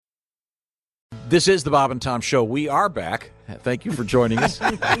This is the Bob and Tom Show. We are back. Thank you for joining us.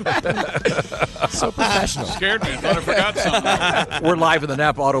 So professional. Scared me. I thought I forgot something. We're live in the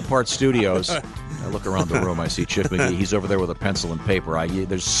Napa Auto Parts Studios. I look around the room. I see Chick McGee. He's over there with a pencil and paper.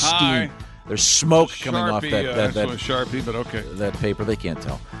 There's steam. Hi. There's smoke Sharpie, coming off that Sharpie, but okay. That paper. They can't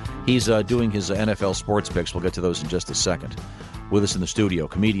tell. He's doing his NFL sports picks. We'll get to those in just a second. With us in the studio,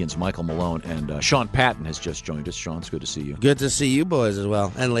 comedians Michael Malone and Sean Patton has just joined us. Sean, it's good to see you. Good to see you boys as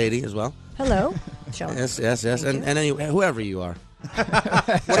well, and lady as well. Hello, Sean. Yes, and anyway, whoever you are.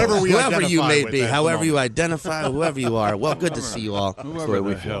 whoever you may be, however you identify, whoever you are. Well, good to see you all. Whoever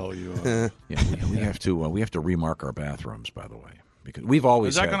the hell you are. Yeah, we have to remark our bathrooms, by the way, because we've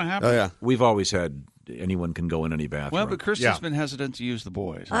always Is that going to happen? Oh yeah, we've always had anyone can go in any bathroom. Well, but Kristen's been hesitant to use the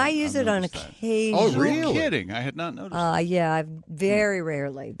boys. I use it on occasion. Oh, You're really? kidding. I had not noticed. Yeah, very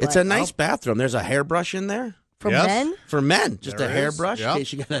rarely. it's a nice bathroom. There's a hairbrush in there For Yes. men? for men. Just There a is, hairbrush. yep. In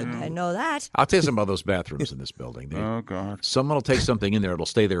case you got I know that. I'll tell you something about those bathrooms in this building. Oh, God. Someone will take something in there. It'll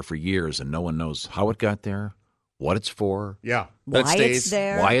stay there for years, and no one knows how it got there, what it's for, Yeah. That Why stays. it's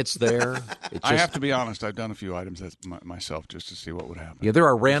there? why it's there. It I just- have to be honest. I've done a few items myself just to see what would happen. Yeah, there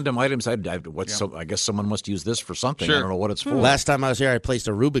are random items. I guess someone must use this for something. I Sure. don't know what it's for. Last time I was here, I placed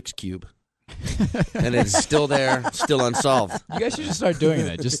a Rubik's cube, and it's still there, still unsolved. You guys should just start doing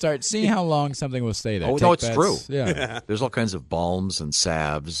that. Just start seeing how long something will stay there. Oh, Take no, it's bets. true. Yeah. There's all kinds of balms and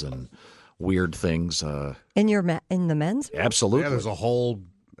salves and weird things. In the men's? Absolutely. Yeah, there's a whole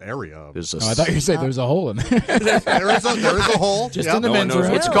area of There's a, Oh, I thought you were saying there was a hole in there. there is a hole. Just Yep. in the No one men's knows.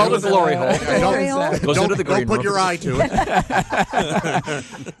 room. It's called a glory hole. Yeah, Glory hole? Goes into the green don't put room. your eye to it.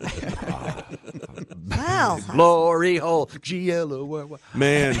 Wow. Glory hole. G-L-O-Y-Y.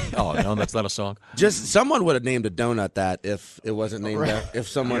 Man, Oh, no, that's not a song. just someone would have named a donut that if it wasn't named that. If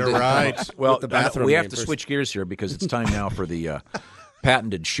someone You're did right. Well, the bathroom we have name to first. switch gears here because it's time now for the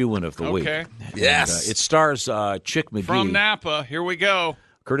patented shoe-in of the week. Okay. Yes. And, it stars Chick McGee, From Napa, here we go.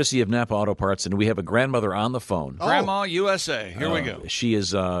 courtesy of Napa Auto Parts, and we have a grandmother on the phone. Grandma USA. Here we go. She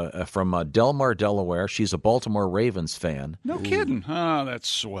is from Delmar, Delaware. She's a Baltimore Ravens fan. No kidding. Oh, that's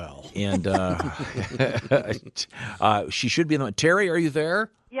swell. And she should be in the... Terry, are you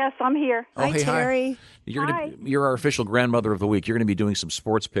there? Yes, I'm here. Oh, Hi, hey, hi. Terry. You're our official grandmother of the week. You're going to be doing some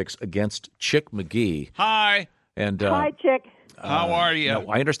sports picks against Chick McGee. Hi. And Hi, Chick. How are you? now,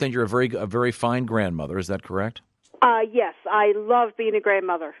 I understand you're a very fine grandmother. Is that correct? Yes, I love being a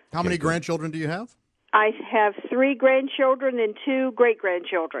grandmother. How many grandchildren do you have? I have 3 grandchildren and 2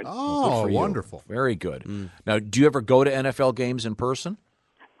 great-grandchildren. Oh, For you. wonderful. Very good. Now, do you ever go to NFL games in person?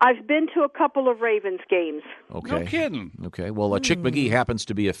 I've been to a couple of Ravens games. Okay. No kidding. Okay. Well, Chick McGee happens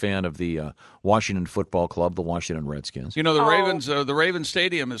to be a fan of the Washington Football Club, the Washington Redskins. You know, the Ravens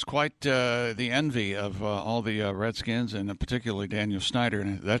Stadium is quite the envy of all the Redskins, and particularly Daniel Snyder.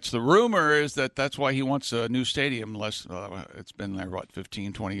 And that's the rumor is that's why he wants a new stadium. It's been there,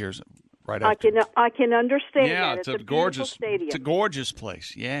 15, 20 years. Right after. I can understand Yeah, that. it's a beautiful gorgeous stadium. It's a gorgeous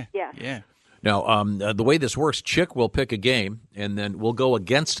place. Yeah. Yes. Yeah. Now, the way this works, Chick will pick a game, and then we'll go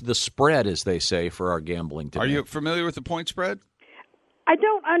against the spread, as they say, for our gambling today. Are you familiar with the point spread? I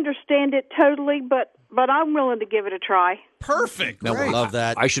don't understand it totally, but I'm willing to give it a try. Perfect. Now, Love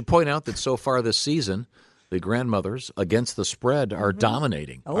that. I should point out that so far this season, the grandmothers against the spread are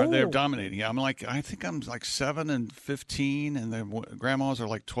dominating. They're dominating. Yeah, I think I'm like 7-15, and the grandmas are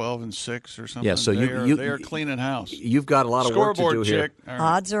like 12-6 or something. Yeah, so they are cleaning house. You've got a lot of work to Scoreboard, do Chick. here. All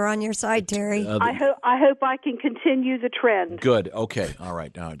right. Odds are on your side, Terry. I hope I can continue the trend. Good. Okay. All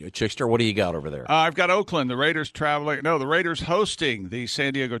right. Now, Chickster, what do you got over there? I've got Oakland. The Raiders the Raiders hosting the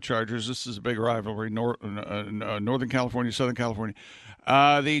San Diego Chargers. This is a big rivalry, Northern California, Southern California.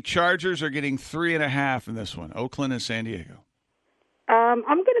 The Chargers are getting 3.5 in this one. Oakland and San Diego. I'm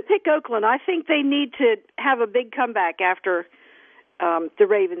going to pick Oakland. I think they need to have a big comeback after the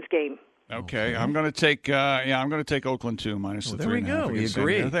Ravens game. Okay, I'm going to take. I'm going to take Oakland too, minus the there we 3.5 go. We against San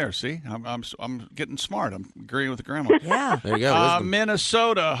agree. Diego. There, see, I'm getting smart. I'm agreeing with the grandma. Yeah. There you go. wisdom.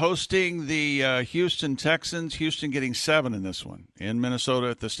 Minnesota hosting the Houston Texans. Houston getting 7 in this one in Minnesota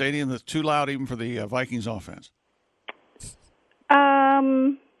at the stadium. That's too loud even for the Vikings offense.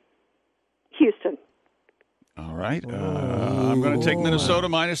 Houston. All right. I'm going to take Minnesota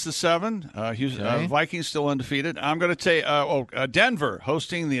minus the 7. Vikings still undefeated. I'm going to take Denver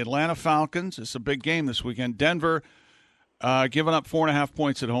hosting the Atlanta Falcons. It's a big game this weekend. Denver giving up 4.5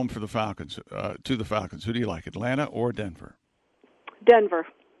 points at home for the Falcons. To the Falcons. Who do you like, Atlanta or Denver? Denver.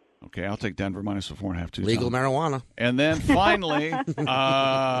 Okay, I'll take Denver minus the 4.5. Legal marijuana. And then finally,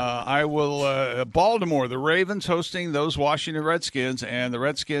 I will Baltimore. The Ravens hosting those Washington Redskins, and the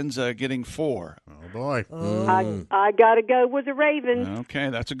Redskins getting 4. Oh, boy. I got to go with the Ravens. Okay,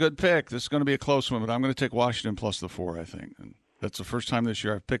 that's a good pick. This is going to be a close one, but I'm going to take Washington plus the 4, I think. And that's the first time this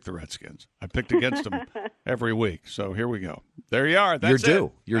year I've picked the Redskins. I picked against them every week. So here we go. There you are. That's You're due.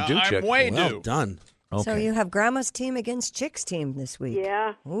 it. You're due, Chick. I'm way Well due. done. Okay. So you have Grandma's team against Chick's team this week.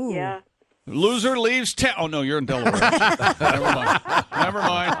 Yeah. Ooh. Yeah. Loser leaves town. Oh, no, you're in Delaware. Never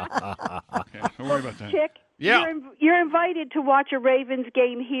mind. Okay, don't worry about that. Chick, Yeah. you're invited to watch a Ravens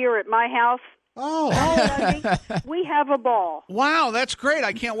game here at my house. Oh, Sunday. We have a ball. Wow, that's great.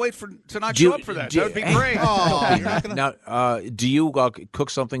 I can't wait to not Do show you- up for that. do- That would be great. oh, you're not gonna. Now, do you cook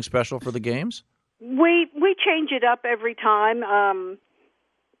something special for the games? We change it up every time.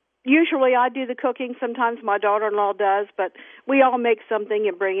 Usually I do the cooking. Sometimes my daughter-in-law does, but we all make something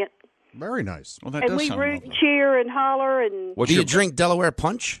and bring it. Very nice. Well, that And does we sound root lovely. and cheer and holler. And What's Do your you drink Delaware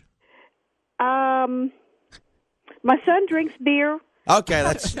Punch? my son drinks beer. Okay,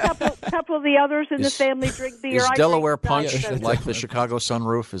 that's Couple of the others in the family drink beer. Is I Delaware drink Punch Diet Coke. like the Chicago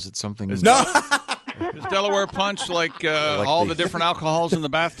sunroof? Is it something? no, Is Delaware Punch like all the different alcohols in the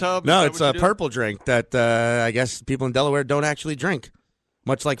bathtub? no. Is that It's what a you do? purple drink that I guess people in Delaware don't actually drink.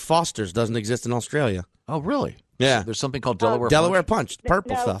 Much like Foster's doesn't exist in Australia. Oh, really? Yeah. So there's something called Delaware. Delaware Punch? Punch,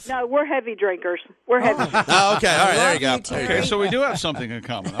 purple no, stuff. No, we're heavy drinkers. We're heavy. Oh, okay. All right, there you go. Love you, Terry. Okay, so we do have something in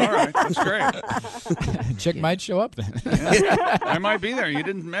common. All right, that's great. Chick might show up then. I might be there. You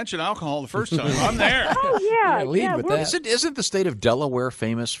didn't mention alcohol the first time. I'm there. Oh yeah, Yeah, lead with we're- that. Isn't the state of Delaware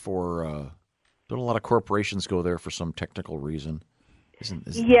famous for? Don't a lot of corporations go there for some technical reason? Isn't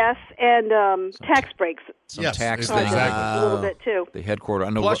Yes, and tax breaks some Yes, tax exactly. thing? a little bit too. The headquarters. I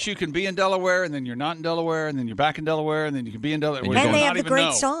know. Plus, you can be in Delaware, and then you're not in Delaware, and then you're back in Delaware, and then you can be in Delaware. And You And don't they not have the even great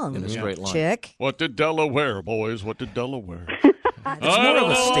know. song. in a straight line. Chick. What did Delaware, boys? What did Delaware? It's more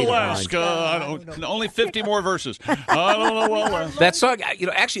of a state of mind. Alaska. I don't. Only 50 more verses. I don't know Alaska. That song,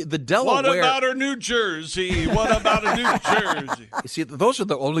 actually, the Delaware. What about a New Jersey? What about a New Jersey? See, those are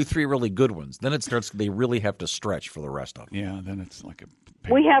the only 3 really good ones. Then it starts. They really have to stretch for the rest of them. Yeah, then it's like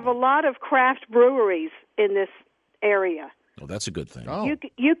a. We have a lot of craft breweries in this area. Oh, that's a good thing. Oh,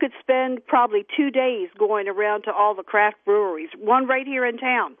 You could spend probably 2 days going around to all the craft breweries. One right here in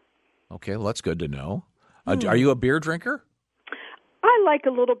town. Okay, well, that's good to know. Are you a beer drinker? I like a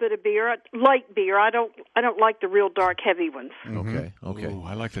little bit of beer, light beer. I don't like the real dark, heavy ones. Okay. Oh,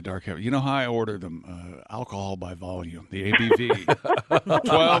 I like the dark heavy. You know how I order them? Alcohol by volume, the ABV.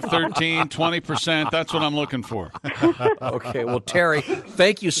 12, 13, 20%. That's what I'm looking for. Okay. Well, Terry,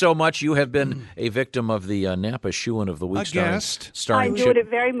 thank you so much. You have been a victim of the Napa Shoe-In of the Week. A starring I Chick, enjoyed it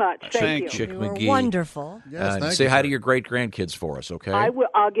very much. Thank you. Chick You were McGee. wonderful. yes, thank say you, hi sir. to your great-grandkids for us, okay? I will.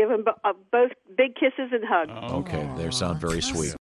 I'll give them both big kisses and hugs. Okay. They sound very sweet.